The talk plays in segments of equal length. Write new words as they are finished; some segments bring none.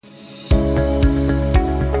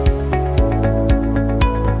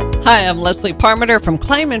Hi, I'm Leslie Parmenter from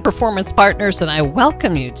Kleinman Performance Partners, and I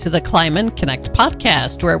welcome you to the Kleinman Connect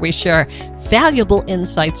podcast, where we share valuable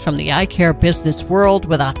insights from the eye care business world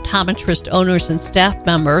with optometrist owners and staff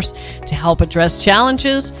members to help address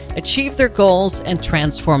challenges, achieve their goals, and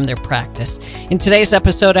transform their practice. In today's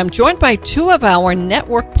episode, I'm joined by two of our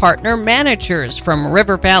network partner managers from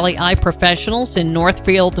River Valley Eye Professionals in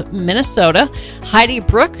Northfield, Minnesota, Heidi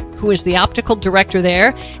Brooke, who is the Optical Director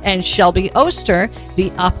there, and Shelby Oster, the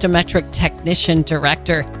Optometric Technician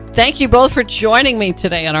Director. Thank you both for joining me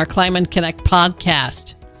today on our Kleinman Connect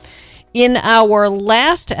podcast. In our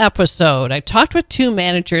last episode, I talked with two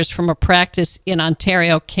managers from a practice in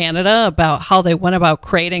Ontario, Canada, about how they went about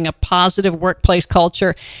creating a positive workplace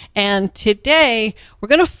culture. And today, we're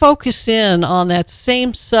going to focus in on that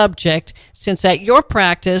same subject, since at your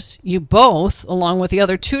practice, you both, along with the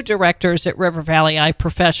other two directors at River Valley Eye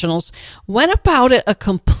Professionals, went about it a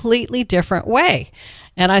completely different way.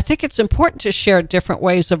 And I think it's important to share different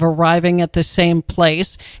ways of arriving at the same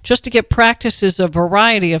place, just to give practices a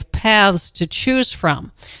variety of paths to choose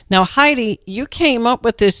from. Now, Heidi, you came up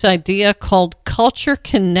with this idea called Culture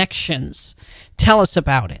Connections. Tell us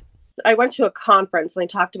about it. I went to a conference and they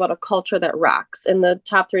talked about a culture that rocks. And the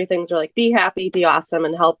top three things were like, be happy, be awesome,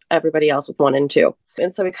 and help everybody else with 1 and 2.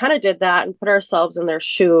 And so we kind of did that and put ourselves in their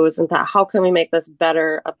shoes and thought, how can we make this a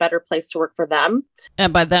better place to work for them?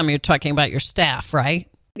 And by them, you're talking about your staff, right?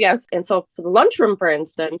 Yes. And so for the lunchroom, for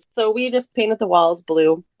instance, so we just painted the walls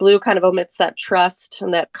blue. Blue kind of omits that trust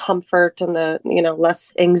and that comfort and the,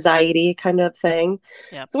 less anxiety kind of thing.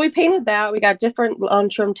 Yep. So we painted that. We got different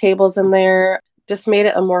lunchroom tables in there. Just made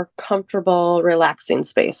it a more comfortable, relaxing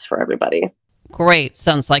space for everybody. Great.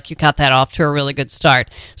 Sounds like you got that off to a really good start.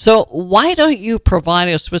 So why don't you provide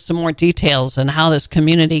us with some more details on how this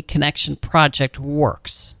community connection project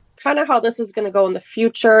works? Kind of how this is going to go in the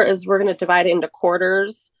future is we're going to divide it into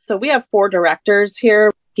quarters. So we have 4 directors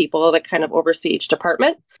here, people that kind of oversee each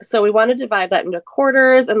department. So we want to divide that into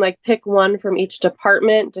quarters and pick one from each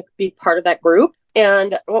department to be part of that group.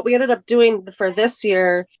 And what we ended up doing for this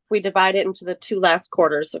year, we divide it into the 2 last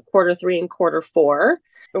quarters, so quarter 3 and quarter 4.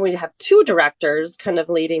 And we have 2 directors kind of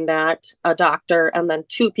leading that, a doctor, and then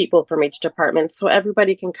 2 people from each department. So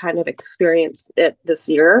everybody can kind of experience it this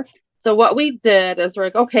year. So what we did is we're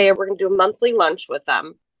like, okay, we're going to do a monthly lunch with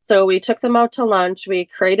them. So we took them out to lunch. We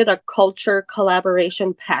created a culture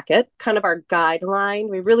collaboration packet, kind of our guideline.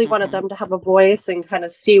 We really wanted them to have a voice and kind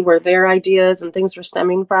of see where their ideas and things were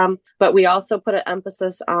stemming from. But we also put an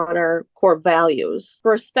emphasis on our core values: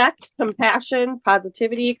 respect, compassion,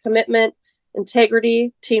 positivity, commitment,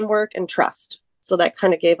 integrity, teamwork, and trust. So that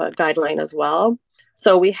kind of gave a guideline as well.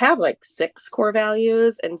 So we have 6 core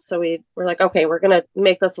values. And so we're like, okay, we're going to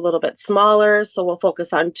make this a little bit smaller. So we'll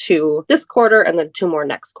focus on 2 this quarter and then 2 more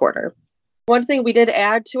next quarter. One thing we did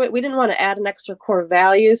add to it, we didn't want to add an extra core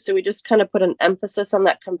value. So we just kind of put an emphasis on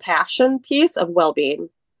that compassion piece of well-being.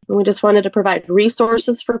 And we just wanted to provide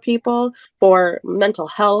resources for people for mental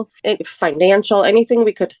health, financial, anything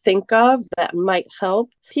we could think of that might help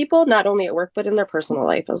people, not only at work, but in their personal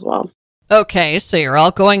life as well. Okay, so you're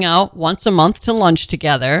all going out once a month to lunch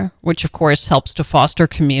together, which of course helps to foster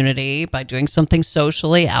community by doing something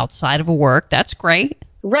socially outside of work. That's great.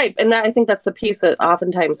 Right. And I think that's the piece that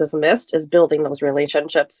oftentimes is missed, is building those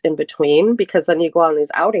relationships in between, because then you go on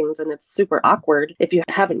these outings and it's super awkward if you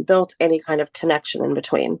haven't built any kind of connection in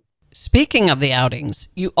between. Speaking of the outings,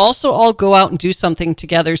 you also all go out and do something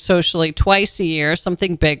together socially twice a year,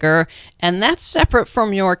 something bigger, and that's separate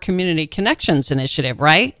from your Community Connections initiative,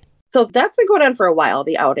 right? So that's been going on for a while,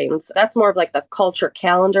 the outings. That's more of the culture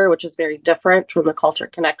calendar, which is very different from the culture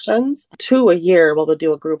connections. 2 a year, we'll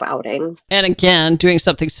do a group outing. And again, doing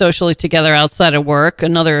something socially together outside of work,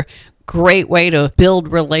 another great way to build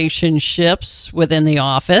relationships within the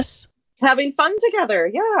office. Having fun together,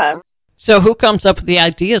 yeah. So who comes up with the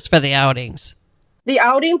ideas for the outings? The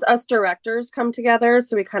outings, us directors come together.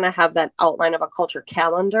 So we kind of have that outline of a culture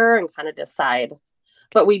calendar and kind of decide.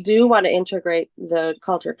 But we do want to integrate the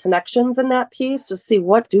culture connections in that piece to see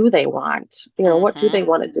what do they want, what do they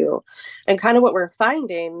want to do? And kind of what we're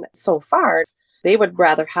finding so far, they would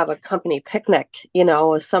rather have a company picnic,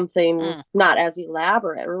 something not as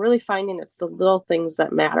elaborate. We're really finding it's the little things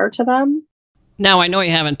that matter to them. Now, I know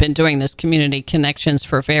you haven't been doing this Community Connections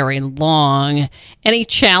for very long. Any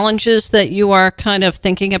challenges that you are kind of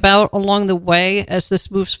thinking about along the way as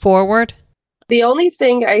this moves forward? The only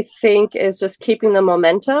thing I think is just keeping the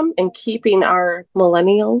momentum and keeping our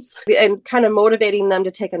millennials and kind of motivating them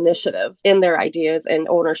to take initiative in their ideas and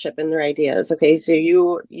ownership in their ideas. Okay, so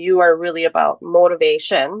you are really about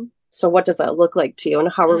motivation. So what does that look like to you,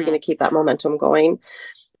 and how are we going to keep that momentum going?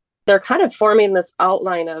 they're kind of forming this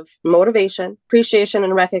outline of motivation, appreciation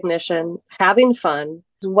and recognition, having fun,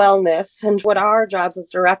 wellness. And what our jobs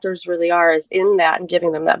as directors really are is in that and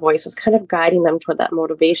giving them that voice is kind of guiding them toward that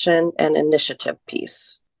motivation and initiative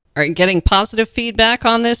piece. Are you getting positive feedback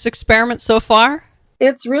on this experiment so far?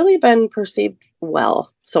 It's really been perceived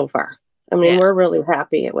well so far. I mean, we're really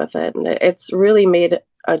happy with it. And it's really made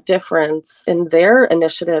a difference in their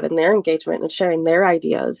initiative and their engagement and sharing their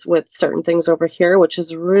ideas with certain things over here, which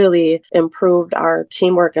has really improved our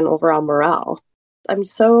teamwork and overall morale. I'm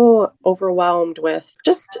so overwhelmed with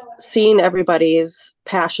just seeing everybody's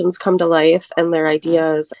passions come to life and their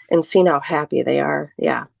ideas and seeing how happy they are.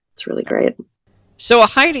 Yeah, it's really great. So,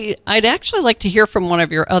 Heidi, I'd actually like to hear from one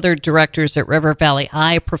of your other directors at River Valley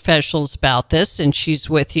Eye Professionals about this, and she's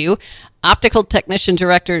with you. Optical Technician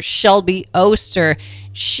Director Shelby Oster.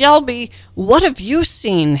 Shelby, what have you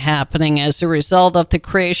seen happening as a result of the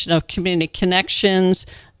creation of Community Connections,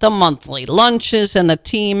 the monthly lunches, and the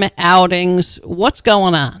team outings? What's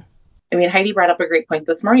going on? I mean, Heidi brought up a great point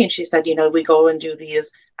this morning. She said, we go and do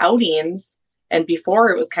these outings. And before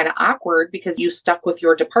it was kind of awkward because you stuck with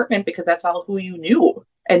your department because that's all who you knew.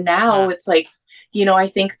 And now it's like, I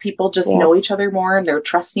think people just know each other more and they're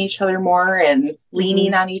trusting each other more and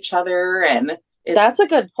leaning on each other. And that's a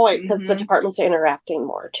good point because the departments are interacting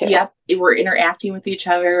more too. Yep. We're interacting with each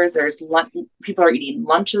other. There's people are eating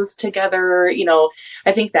lunches together.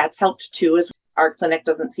 I think that's helped too is our clinic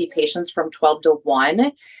doesn't see patients from 12 to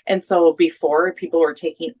 1. And so before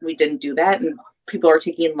we didn't do that. And people are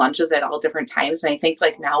taking lunches at all different times. And I think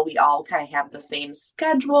now we all kind of have the same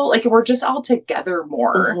schedule. We're just all together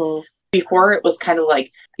more. Mm-hmm. Before it was kind of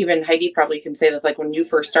even Heidi probably can say that when you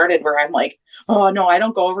first started where I'm like, oh no, I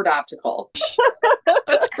don't go over to optical.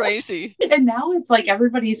 That's crazy. And now it's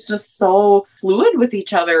everybody's just so fluid with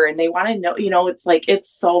each other and they want to know, it's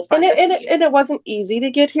so fun. And it wasn't easy to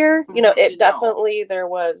get here. Definitely there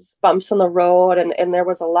was bumps in the road and there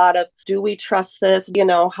was a lot of, do we trust this?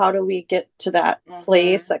 How do we get to that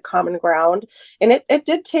place, that common ground? And it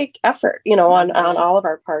did take effort, on all of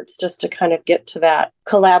our parts just to kind of get to that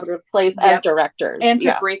collaborative place as directors. And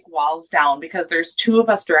to break walls down because there's 2 of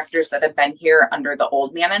us directors that have been here under the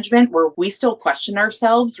old management where we still question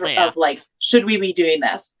ourselves of should we be doing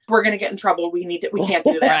this? We're going to get in trouble. We can't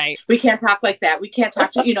do this. Right. We can't talk like that. We can't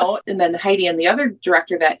talk to, and then Heidi and the other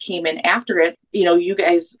director that came in after it, you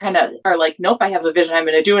guys kind of are like, nope, I have a vision I'm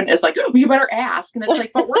going to do. And it's oh, you better ask. And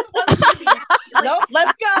it's but we're the ones nope,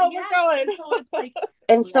 let's go. We're going.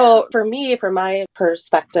 And so for me, from my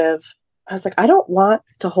perspective, I was I don't want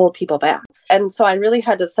to hold people back. And so I really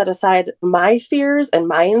had to set aside my fears and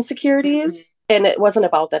my insecurities. Mm-hmm. And it wasn't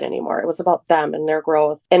about that anymore. It was about them and their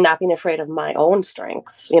growth and not being afraid of my own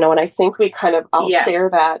strengths, and I think we kind of out there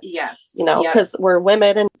that, because we're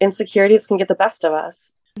women and insecurities can get the best of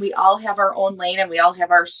us. We all have our own lane and we all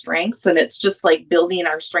have our strengths. And it's just building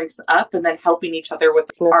our strengths up and then helping each other with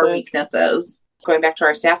our weaknesses. Going back to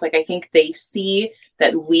our staff, I think they see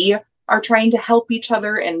that we are trying to help each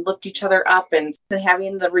other and lift each other up and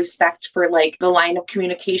having the respect for the line of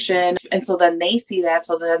communication. And so then they see that.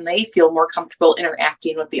 So then they feel more comfortable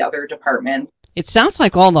interacting with the other departments. It sounds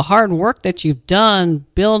like all the hard work that you've done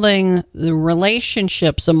building the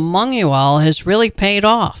relationships among you all has really paid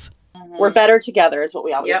off. Mm-hmm. We're better together is what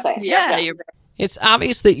we always say. Yeah. It's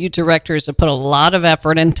obvious that you directors have put a lot of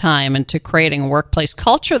effort and time into creating a workplace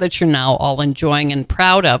culture that you're now all enjoying and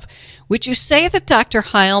proud of. Would you say that Dr.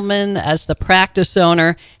 Heilman, as the practice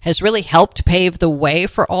owner, has really helped pave the way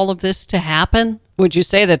for all of this to happen? Would you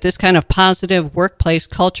say that this kind of positive workplace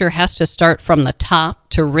culture has to start from the top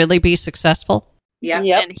to really be successful? Yeah,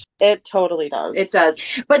 yep. It totally does. It does.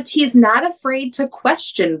 But he's not afraid to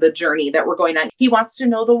question the journey that we're going on. He wants to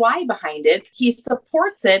know the why behind it. He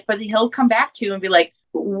supports it, but he'll come back to you and be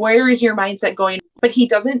where is your mindset going? But he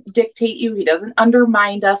doesn't dictate you. He doesn't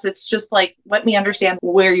undermine us. It's just let me understand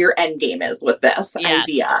where your end game is with this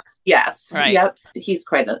idea. Yes. Right. Yep. He's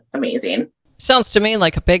quite amazing. Sounds to me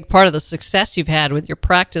like a big part of the success you've had with your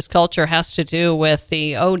practice culture has to do with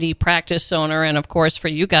the OD practice owner. And of course, for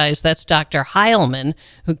you guys, that's Dr. Heilman,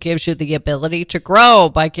 who gives you the ability to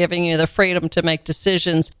grow by giving you the freedom to make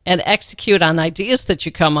decisions and execute on ideas that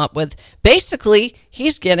you come up with. Basically,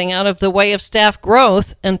 he's getting out of the way of staff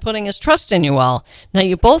growth and putting his trust in you all. Now,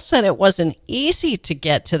 you both said it wasn't easy to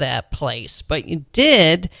get to that place, but you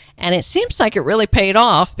did. And it seems like it really paid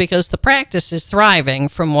off because the practice is thriving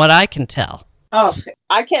from what I can tell. Oh,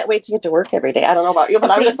 I can't wait to get to work every day. I don't know about you, but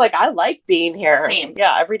I'm just I like being here. Same.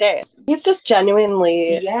 Yeah, every day. He's just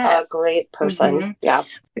genuinely a great person. Mm-hmm. Yeah.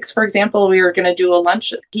 For example, we were going to do a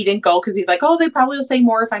lunch. He didn't go because he's like, oh, they probably will say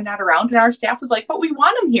more if I'm not around. And our staff was like, but we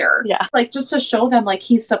want him here. Yeah. Like, just to show them, like,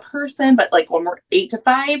 he's a person, but like when we're 8 to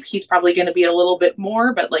 5, he's probably going to be a little bit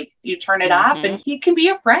more, but like you turn it off and he can be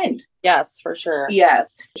a friend. Yes, for sure.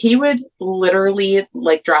 Yes. He would literally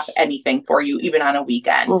like drop anything for you, even on a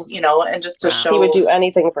weekend, you know, and just to show. He would do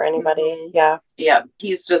anything for anybody. Yeah. Yeah.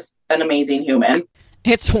 He's just an amazing human.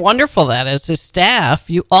 It's wonderful that as a staff,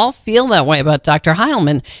 you all feel that way about Dr.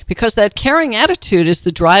 Heilman, because that caring attitude is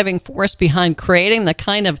the driving force behind creating the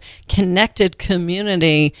kind of connected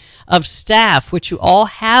community of staff, which you all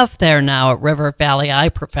have there now at River Valley Eye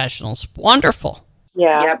Professionals. Wonderful.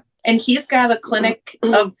 Yeah. Yep. And he's got a clinic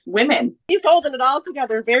of women. He's holding it all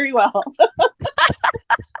together very well.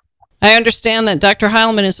 I understand that Dr.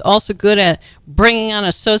 Heilman is also good at bringing on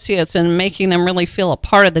associates and making them really feel a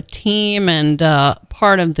part of the team and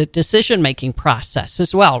part of the decision-making process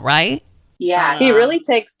as well, right? Yeah. He really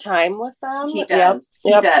takes time with them. He does.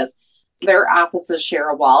 Yep. He does. So their offices share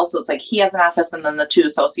a wall. So it's like he has an office and then the 2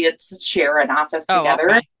 associates share an office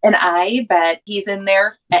together. Okay. And I bet he's in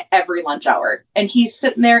there at every lunch hour. And he's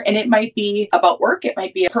sitting there, and it might be about work. It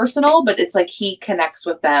might be personal, but it's like he connects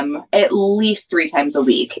with them at least 3 times a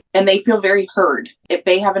week. And they feel very heard. If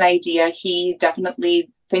they have an idea, he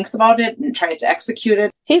definitely thinks about it and tries to execute it.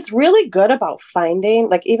 He's really good about finding,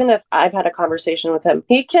 like, even if I've had a conversation with him,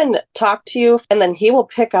 he can talk to you and then he will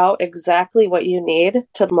pick out exactly what you need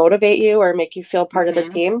to motivate you or make you feel part of the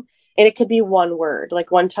team. And it could be one word. Like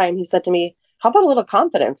one time he said to me, how about a little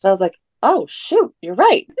confidence? And I was like, oh, shoot, you're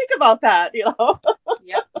right. Think about that, you know?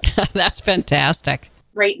 Yep. That's fantastic.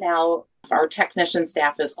 Right now, our technician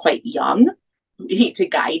staff is quite young. We need to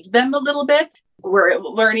guide them a little bit. We're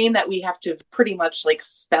learning that we have to pretty much like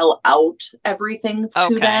spell out everything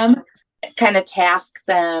to them, kind of task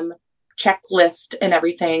them, checklist and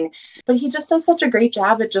everything. But he just does such a great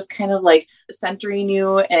job at just kind of like centering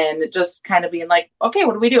you and just kind of being like, okay,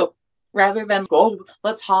 what do we do? Rather than, oh,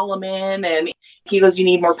 let's haul them in. And he goes, you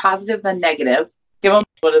need more positive than negative. Give them,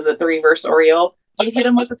 the reverse Oreo? You hit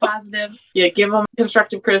them with a positive, you give them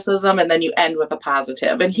constructive criticism, and then you end with a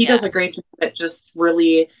positive. And he does a great job at just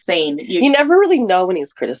really saying. You never really know when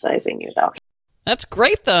he's criticizing you, though. That's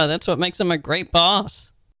great, though. That's what makes him a great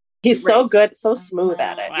boss. He's so good, so smooth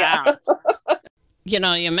at it. Wow. Yeah. You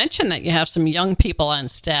know, you mentioned that you have some young people on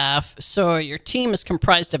staff, so your team is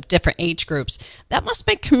comprised of different age groups. That must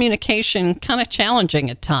make communication kind of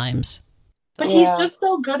challenging at times. But he's just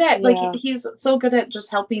so good at, he's so good at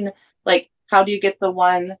just helping, like, how do you get the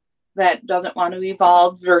one that doesn't want to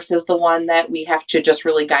evolve versus the one that we have to just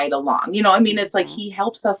really guide along? You know, I mean, it's like he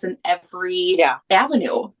helps us in every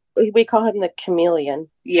avenue. We call him the chameleon.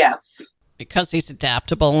 Yes. Because he's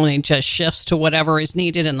adaptable and he just shifts to whatever is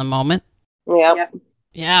needed in the moment. Yep.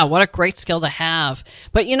 Yeah, what a great skill to have.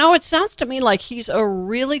 But, you know, it sounds to me like he's a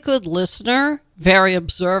really good listener, very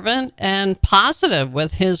observant, and positive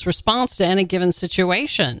with his response to any given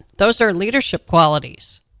situation. Those are leadership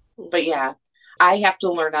qualities. But yeah, I have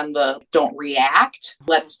to learn on the don't react,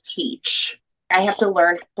 let's teach. I have to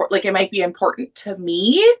learn, like, it might be important to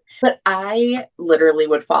me, but I literally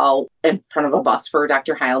would fall in front of a bus for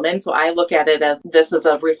Dr. Heilman. So I look at it as this is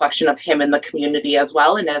a reflection of him in the community as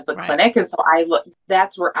well, and as the clinic. And so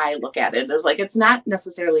that's where I look at it, is like, it's not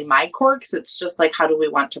necessarily my quirks. It's just like, how do we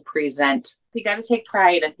want to present? So you got to take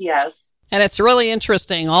pride. Yes. And it's really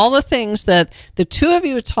interesting, all the things that the two of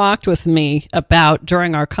you talked with me about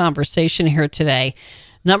during our conversation here today.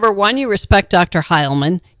 Number one, you respect Dr.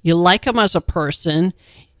 Heilman. You like him as a person.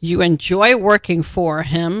 You enjoy working for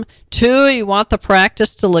him. 2, you want the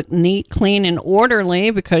practice to look neat, clean, and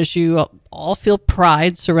orderly because you all feel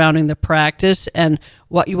pride surrounding the practice and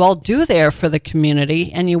what you all do there for the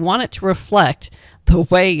community, and you want it to reflect the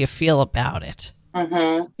way you feel about it.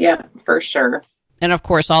 Mm-hmm. Yeah, for sure. And of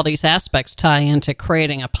course, all these aspects tie into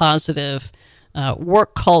creating a positive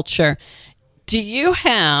work culture. Do you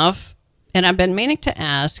have, and I've been meaning to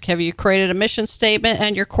ask, have you created a mission statement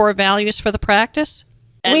and your core values for the practice?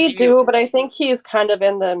 We do, but I think he's kind of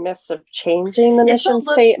in the midst of changing the mission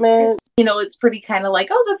statement. It's pretty kind of like,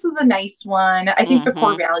 oh, this is a nice one. I think the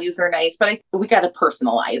core values are nice, but we got to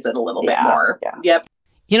personalize it a little bit more. Yeah. Yep.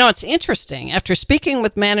 You know, it's interesting. After speaking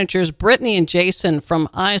with managers Brittany and Jason from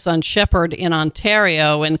Eyes on Shepherd in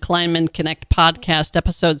Ontario in Kleinman Connect podcast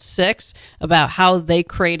episode 6 about how they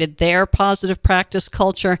created their positive practice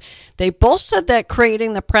culture, they both said that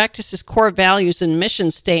creating the practice's core values and mission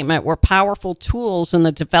statement were powerful tools in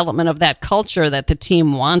the development of that culture that the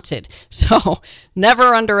team wanted. So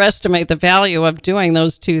never underestimate the value of doing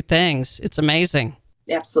those two things. It's amazing.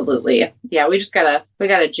 Absolutely. Yeah, we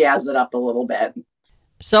gotta jazz it up a little bit.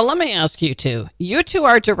 So let me ask you two. You two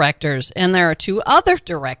are directors, and there are two other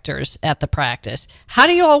directors at the practice. How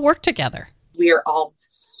do you all work together? We are all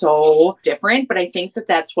so different, but I think that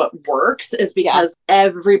that's what works is because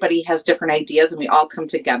everybody has different ideas and we all come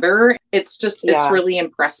together. It's it's really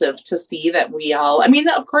impressive to see that we all, I mean,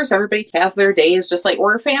 of course, everybody has their days, just like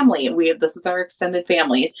we're a family. This is our extended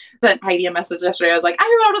family. Sent Heidi a message yesterday. I was like,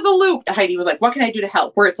 I'm out of the loop. Heidi was like, what can I do to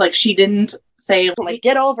help? Where it's like, she didn't say, like,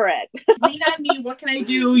 get over it. Lean on me. What can I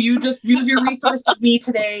do? You just use your resource of me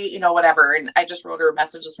today, whatever. And I just wrote her a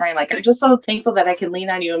message this morning. Like, I'm just so thankful that I can lean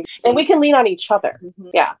on you. And we can lean on each other. Mm-hmm.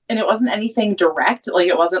 Yeah. And it wasn't anything direct. Like,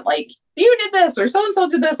 it wasn't like, you did this or so-and-so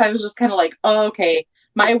did this. I was just kind of like, oh, okay,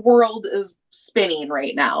 my world is spinning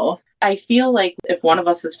right now. I feel like if one of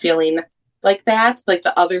us is feeling like that, like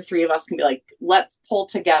the other three of us can be like, let's pull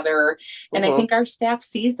together. And I think our staff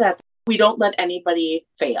sees that. We don't let anybody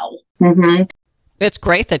fail. Mm-hmm. It's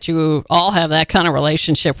great that you all have that kind of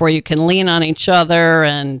relationship where you can lean on each other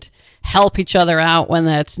and help each other out when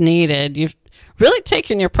that's needed. You've really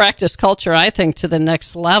taken your practice culture, I think, to the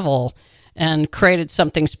next level and created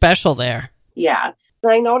something special there. Yeah.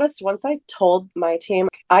 I noticed once I told my team,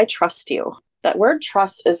 I trust you. That word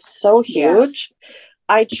trust is so huge. Yes.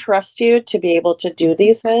 I trust you to be able to do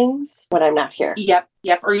these things when I'm not here. Yep.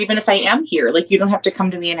 Or even if I am here, like you don't have to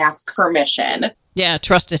come to me and ask permission. Yeah,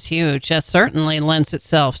 trust is huge. That certainly lends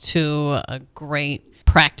itself to a great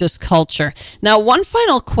practice culture. Now, one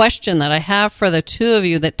final question that I have for the two of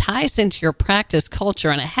you that ties into your practice culture,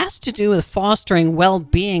 and it has to do with fostering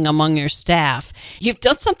well-being among your staff. You've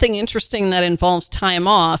done something interesting that involves time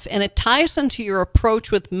off, and it ties into your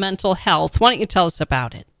approach with mental health. Why don't you tell us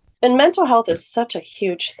about it? And mental health is such a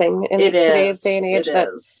huge thing in today's day and age.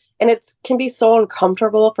 And it can be so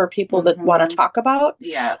uncomfortable for people that want to talk about.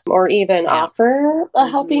 Yes. Or even offer a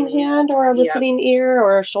helping hand or a listening ear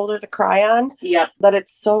or a shoulder to cry on. Yep. But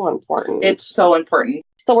it's so important. It's so important.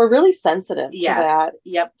 So we're really sensitive to that.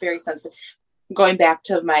 Yep. Very sensitive. Going back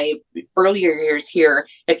to my earlier years here,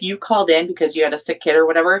 if you called in because you had a sick kid or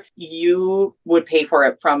whatever, you would pay for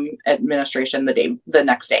it from administration the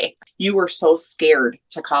next day. You were so scared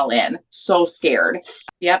to call in, so scared.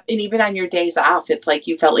 Yep. And even on your days off, it's like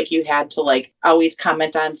you felt like you had to like always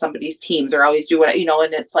comment on somebody's teams or always do what,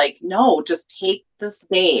 and it's like, no, just take this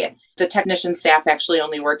day. The technician staff actually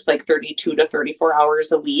only works like 32 to 34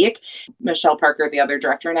 hours a week. Michelle Parker, the other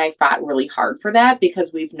director, and I fought really hard for that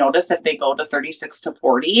because we've noticed if they go to 36 to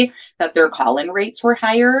 40, that their call-in rates were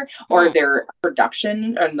higher or their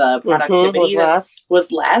production and the productivity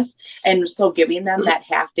was less. And so giving them that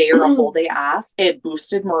half day or a whole day off, it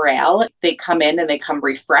boosted morale. They come in and they come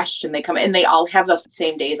refreshed and they all have the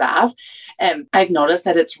same days off. And I've noticed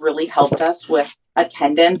that it's really helped us with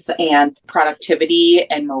attendance and productivity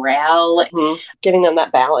and morale. Giving them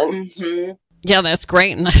that balance. Yeah, that's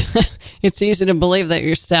great. And it's easy to believe that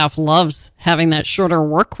your staff loves having that shorter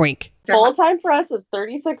work week. Full time for us is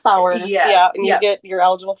 36 hours. Yes. Yeah. And you're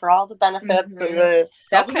eligible for all the benefits. And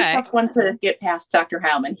that was a tough one to get past Dr.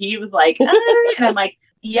 Howman. He was like, and I'm like,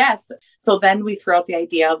 yes. So then we threw out the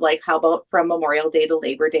idea of like, how about from Memorial Day to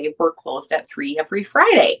Labor Day, we're closed at 3 every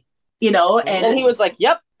Friday, and he was like,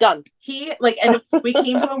 yep, done. And we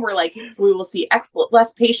came to him, we're like, we will see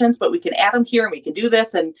less patients, but we can add them here and we can do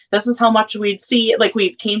this. And this is how much we'd see. Like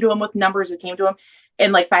we came to him with numbers. We came to him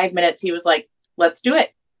in like 5 minutes. He was like, let's do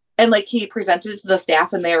it. And like, he presented it to the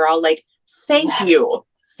staff and they were all like, thank you.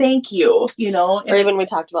 Or even we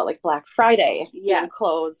talked about like Black Friday being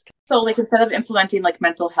closed. So like instead of implementing like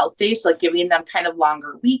mental health days, like giving them kind of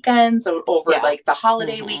longer weekends over like the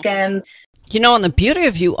holiday weekends. And the beauty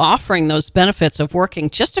of you offering those benefits of working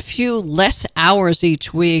just a few less hours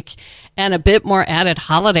each week and a bit more added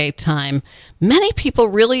holiday time, many people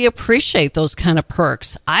really appreciate those kind of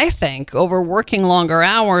perks, I think, over working longer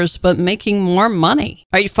hours but making more money.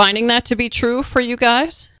 Are you finding that to be true for you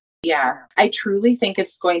guys? Yeah, I truly think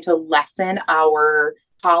it's going to lessen our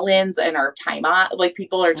call-ins and our time on. Like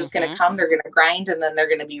people are just going to come, they're going to grind, and then they're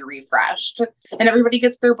going to be refreshed. And everybody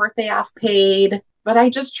gets their birthday off paid. But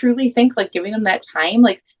I just truly think like giving them that time,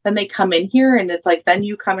 like then they come in here and it's like, then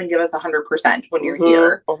you come and give us 100% when you're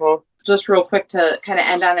here. Just real quick to kind of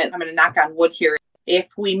end on it. I'm going to knock on wood here.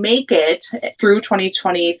 If we make it through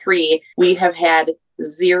 2023, we have had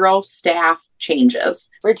 0 staff changes.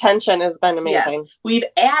 Retention has been amazing. Yes. We've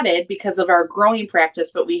added because of our growing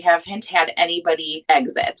practice, but we haven't had anybody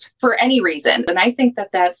exit for any reason. And I think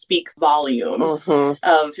that speaks volumes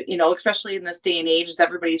of, especially in this day and age, as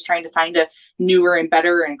everybody's trying to find a newer and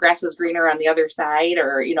better and grass is greener on the other side,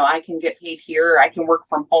 or, I can get paid here, or I can work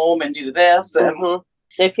from home and do this. And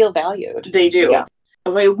they feel valued. They do. Yeah.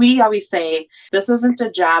 The way we always say, this isn't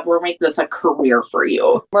a job, we're making this a career for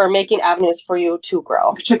you. We're making avenues for you to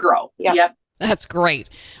grow. Yep. That's great.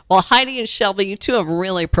 Well, Heidi and Shelby, you two have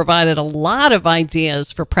really provided a lot of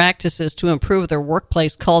ideas for practices to improve their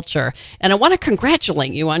workplace culture. And I want to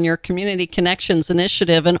congratulate you on your Community Connections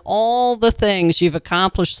initiative and all the things you've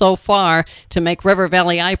accomplished so far to make River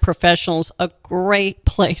Valley Eye Professionals a great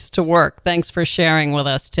place to work. Thanks for sharing with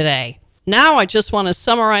us today. Now, I just want to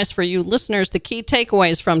summarize for you listeners the key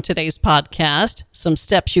takeaways from today's podcast. Some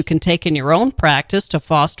steps you can take in your own practice to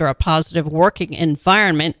foster a positive working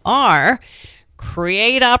environment are: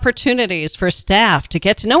 create opportunities for staff to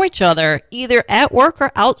get to know each other either at work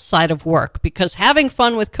or outside of work, because having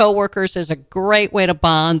fun with coworkers is a great way to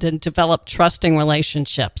bond and develop trusting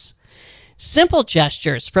relationships. Simple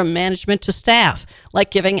gestures from management to staff, like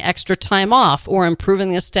giving extra time off or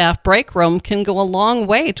improving the staff break room, can go a long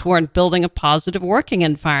way toward building a positive working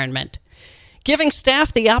environment. Giving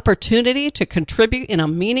staff the opportunity to contribute in a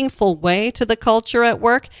meaningful way to the culture at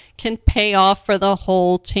work can pay off for the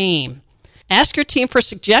whole team. Ask your team for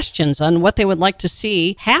suggestions on what they would like to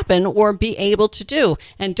see happen or be able to do,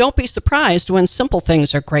 and don't be surprised when simple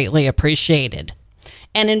things are greatly appreciated.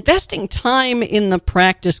 And investing time in the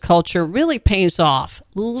practice culture really pays off,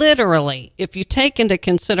 literally, if you take into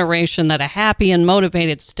consideration that a happy and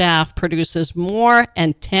motivated staff produces more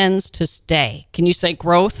and tends to stay. Can you say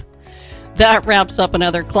growth? That wraps up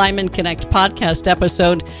another Kleinman Connect podcast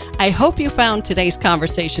episode. I hope you found today's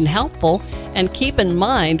conversation helpful, and keep in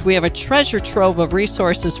mind we have a treasure trove of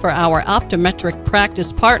resources for our optometric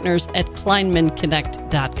practice partners at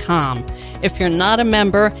kleinmanconnect.com. If you're not a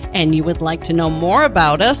member and you would like to know more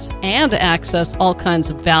about us and access all kinds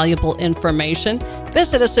of valuable information,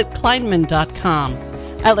 visit us at kleinman.com.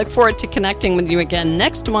 I look forward to connecting with you again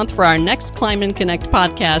next month for our next Kleinman Connect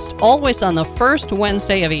podcast, always on the first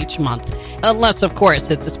Wednesday of each month. Unless, of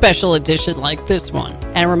course, it's a special edition like this one.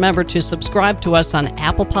 And remember to subscribe to us on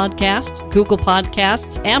Apple Podcasts, Google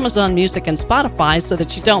Podcasts, Amazon Music, and Spotify so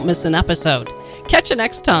that you don't miss an episode. Catch you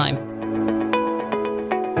next time.